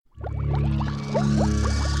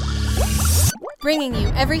Bringing you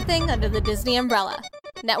everything under the Disney umbrella.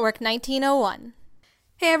 Network 1901.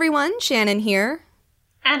 Hey everyone, Shannon here.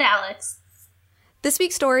 And Alex. This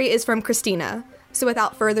week's story is from Christina. So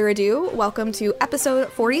without further ado, welcome to episode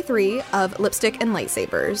 43 of Lipstick and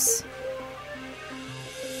Lightsabers.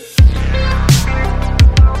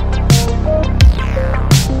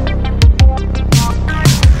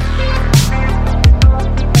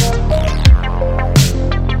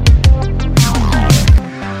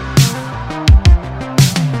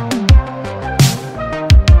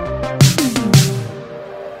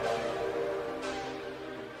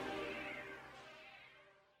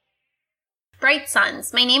 Bright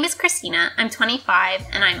Suns. My name is Christina, I'm 25,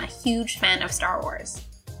 and I'm a huge fan of Star Wars.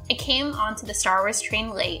 I came onto the Star Wars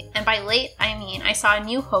train late, and by late, I mean I saw A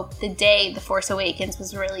New Hope the day The Force Awakens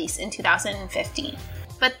was released in 2015.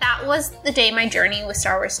 But that was the day my journey with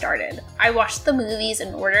Star Wars started. I watched the movies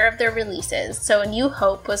in order of their releases, so A New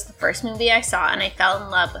Hope was the first movie I saw and I fell in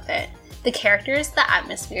love with it. The characters, the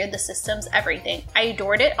atmosphere, the systems, everything. I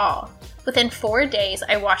adored it all. Within 4 days,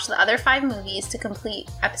 I watched the other 5 movies to complete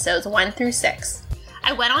episodes 1 through 6.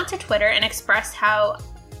 I went onto Twitter and expressed how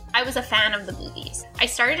I was a fan of the movies. I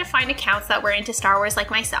started to find accounts that were into Star Wars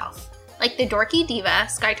like myself, like the Dorky Diva,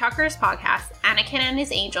 Sky Talkers podcast, Anakin and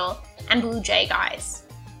His Angel, and Blue Jay Guys.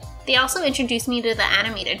 They also introduced me to the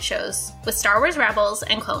animated shows with Star Wars Rebels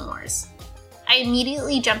and Clone Wars. I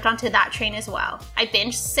immediately jumped onto that train as well. I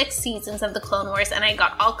binged 6 seasons of the Clone Wars and I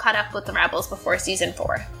got all caught up with the Rebels before season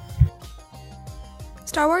 4.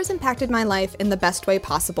 Star Wars impacted my life in the best way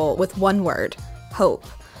possible with one word: hope.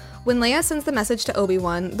 When Leia sends the message to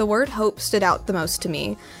Obi-Wan, the word hope stood out the most to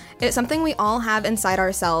me. It's something we all have inside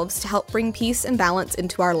ourselves to help bring peace and balance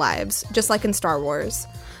into our lives, just like in Star Wars.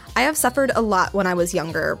 I have suffered a lot when I was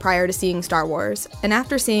younger, prior to seeing Star Wars, and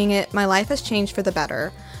after seeing it, my life has changed for the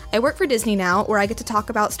better. I work for Disney now, where I get to talk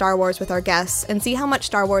about Star Wars with our guests and see how much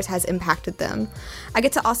Star Wars has impacted them. I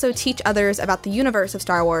get to also teach others about the universe of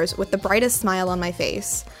Star Wars with the brightest smile on my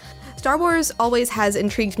face. Star Wars always has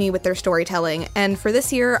intrigued me with their storytelling, and for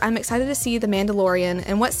this year, I'm excited to see The Mandalorian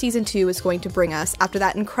and what Season 2 is going to bring us after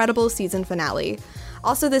that incredible season finale.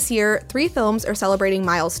 Also this year, 3 films are celebrating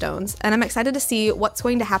milestones, and I'm excited to see what's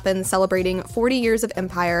going to happen celebrating 40 years of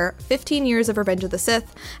Empire, 15 years of Revenge of the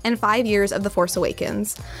Sith, and 5 years of The Force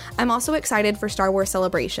Awakens. I'm also excited for Star Wars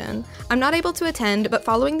Celebration. I'm not able to attend, but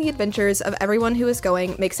following the adventures of everyone who is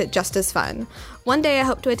going makes it just as fun. One day I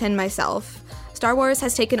hope to attend myself. Star Wars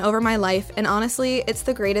has taken over my life, and honestly, it's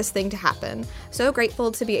the greatest thing to happen. So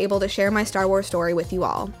grateful to be able to share my Star Wars story with you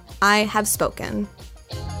all. I have spoken.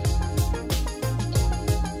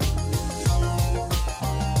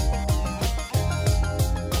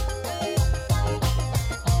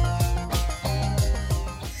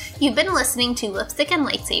 You've been listening to Lipstick and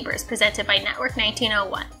Lightsabers, presented by Network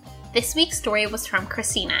 1901. This week's story was from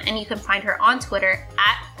Christina, and you can find her on Twitter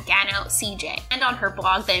at GanoCJ and on her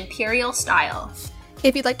blog, The Imperial Style.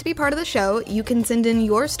 If you'd like to be part of the show, you can send in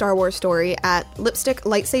your Star Wars story at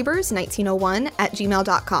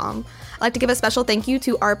lipsticklightsabers1901@gmail.com. I'd like to give a special thank you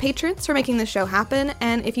to our patrons for making this show happen,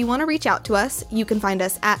 and if you want to reach out to us, you can find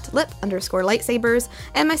us at lip_lightsabers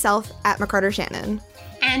and myself at McCarter Shannon.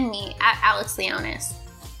 And me at Alex Leonis.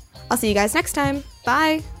 I'll see you guys next time.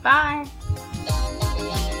 Bye! Bye!